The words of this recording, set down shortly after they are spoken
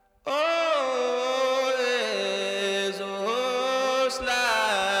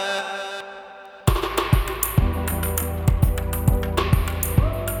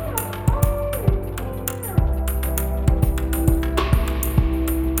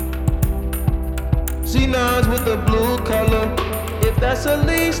ones with the blue color. If that's a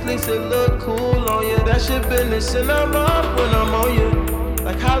lease it look cool on you. That shit business and I'm off when I'm on you.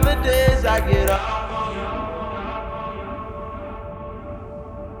 Like holidays, I get off.